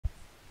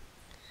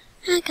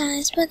Hi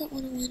guys, Bucket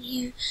 101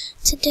 here.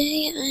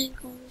 Today I'm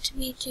going to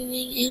be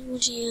doing Animal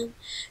Jam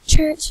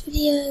Church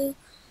video.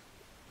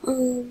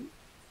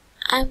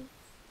 I've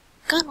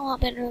gotten a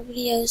lot better at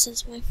videos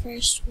since my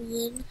first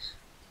one.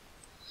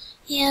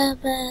 Yeah,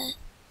 but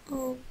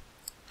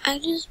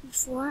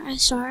before I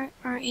start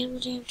our Animal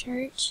Jam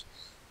Church,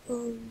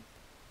 I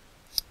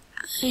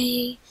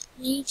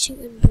need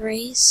to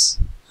embrace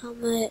how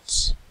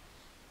much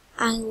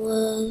I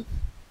love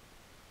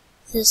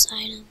this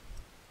item.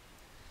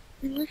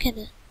 I mean, look at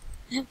it.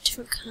 I have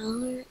different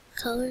colors.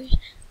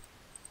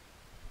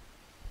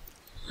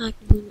 I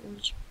can do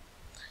orange.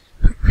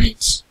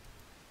 Orange.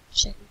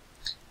 Chicken.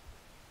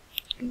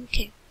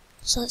 Okay,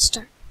 so let's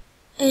start.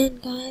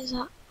 And guys,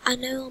 I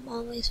know I'm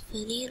always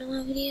funny in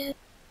my video,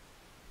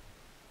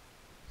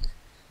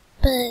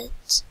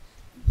 but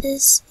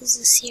this is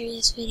a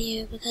serious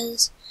video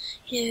because,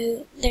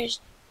 when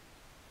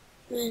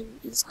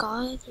it's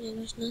God,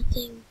 there's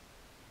nothing,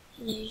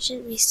 you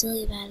shouldn't be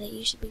silly about it,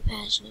 you should be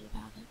passionate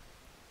about it.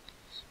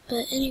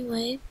 But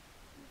anyway,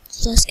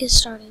 let's get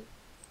started.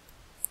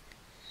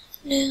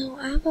 Now,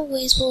 I've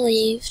always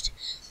believed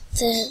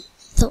that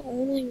the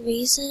only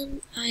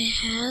reason I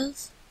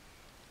have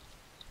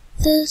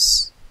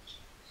this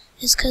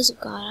is because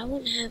of God. I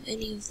wouldn't have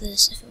any of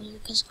this if it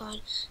wasn't because of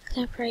God.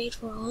 Because I prayed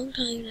for a long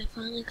time and I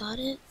finally got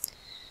it.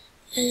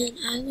 And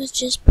I was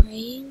just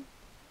praying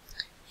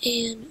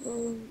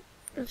and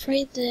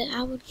afraid that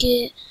I would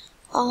get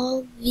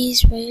all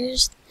these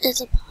rares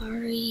as a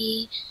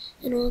party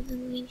and all of them.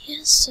 I mean, he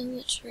has so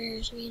much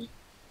rares. I mean,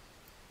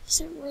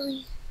 he's not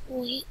really,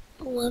 wait,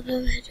 I love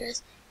him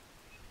address.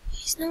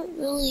 He's not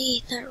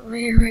really that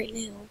rare right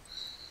now.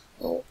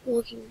 Well,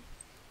 looking,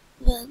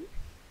 but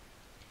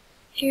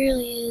he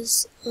really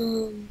is,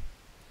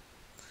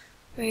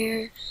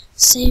 rare.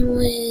 Same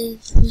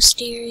with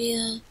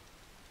Wisteria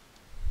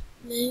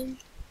Moon.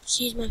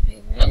 She's my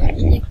favorite. I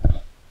think.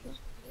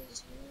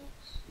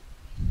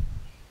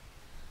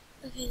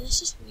 Okay, that's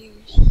just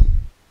weird.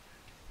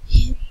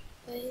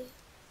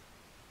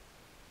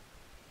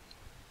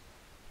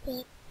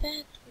 but back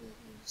to what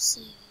we were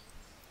saying.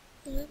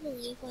 And I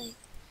believe, when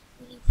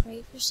you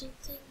pray for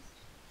something,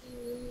 you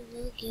really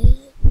will get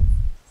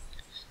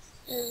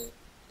it.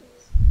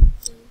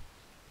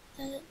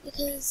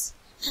 Because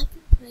I've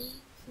been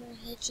praying for a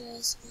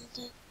headdress and all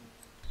that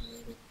for a long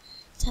time, and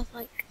to have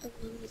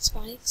unlimited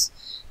spikes,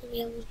 and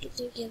be able to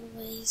do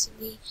giveaways and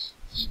be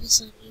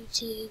famous on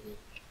YouTube.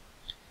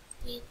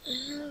 And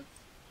I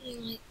mean, I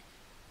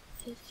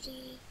have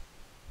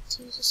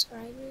 52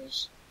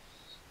 subscribers,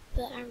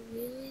 but I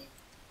really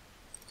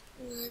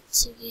want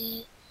to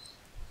get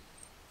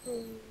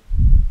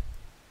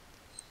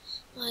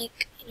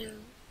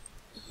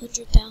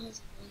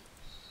 100,000.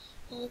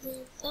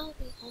 Although that would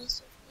be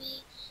awesome for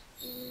me,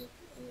 and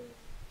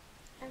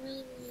I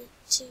really want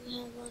to have a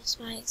lot of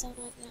spikes. I would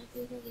like to have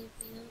people give me.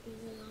 That would be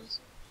really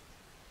awesome.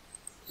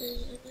 And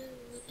I know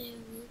one day I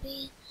will be,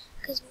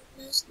 because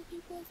most of the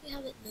people, if you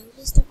haven't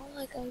noticed, they're all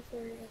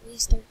over at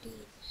least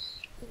 13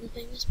 of the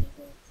famous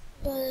people.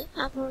 But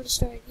I've already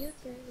started younger,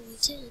 only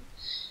 10,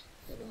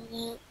 and all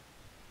that.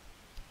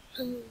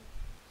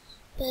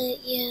 But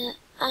yeah,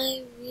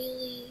 I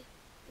really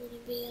want to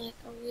be a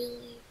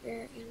really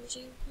rare Animal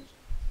Jam person.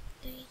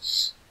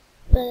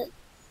 But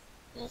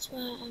that's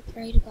why I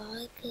pray to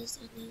God, because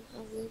I know I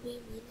will be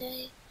one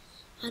day.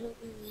 I don't know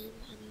when,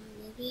 but I know I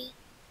will be.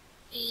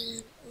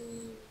 And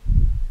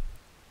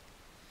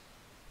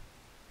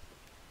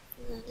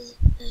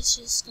that's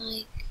just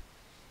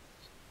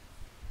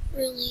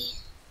really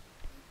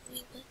me.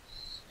 But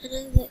I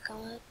know that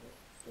God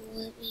will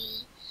let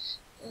me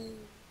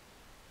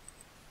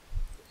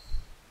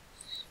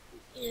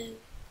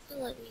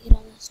he'll let me get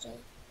all that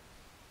stuff.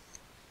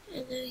 I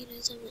know he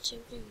knows how much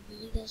everything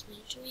really does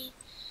mean to me.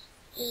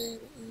 And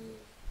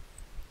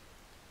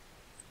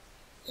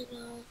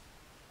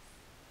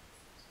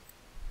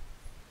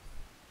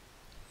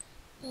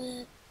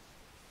but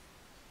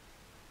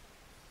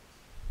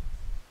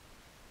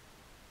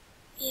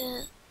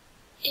yeah,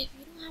 if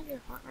you don't have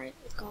your heart right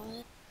with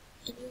God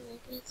and you're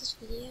looking at this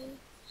video,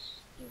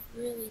 you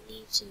really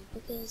need to,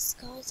 because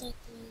God's the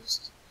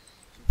most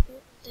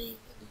important thing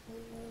in the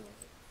whole world.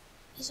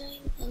 He's not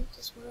even of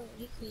this world.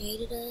 He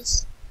created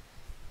us,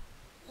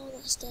 all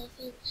that stuff,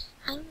 and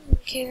I don't even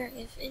care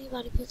if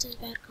anybody puts any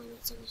bad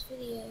comments on this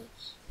video,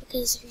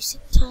 because if you see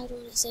the title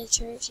and it says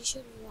church, you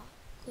shouldn't have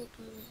clicked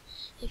on it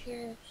if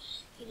you're,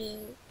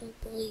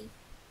 don't believe.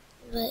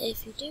 But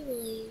if you do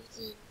believe,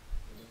 then,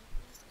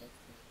 that's good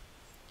for you.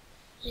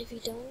 And if you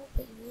don't,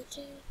 but you want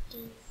to,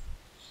 then,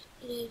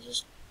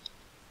 just,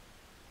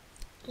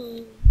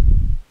 you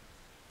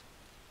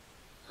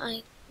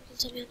can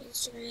send me on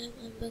Instagram.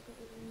 I'm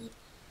Bucket101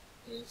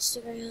 on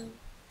Instagram.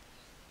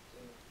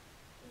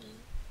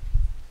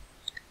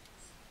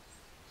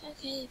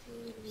 Okay, if you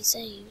want to be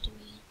saved. I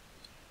mean,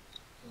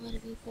 a lot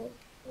of people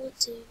want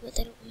to, but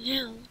they don't know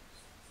how.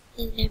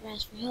 They've never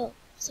asked for help.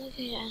 It's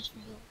okay to ask for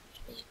help.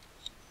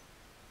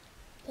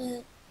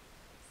 But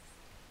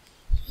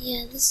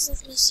yeah, this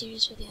is the most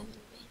serious video I've ever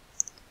made.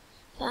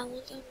 But I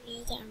want y'all to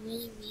know that I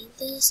really mean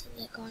this and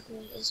that God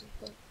really is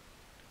important.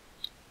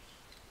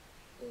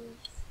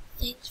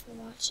 Thanks for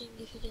watching.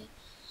 If you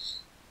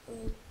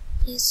did,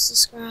 please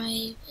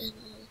subscribe and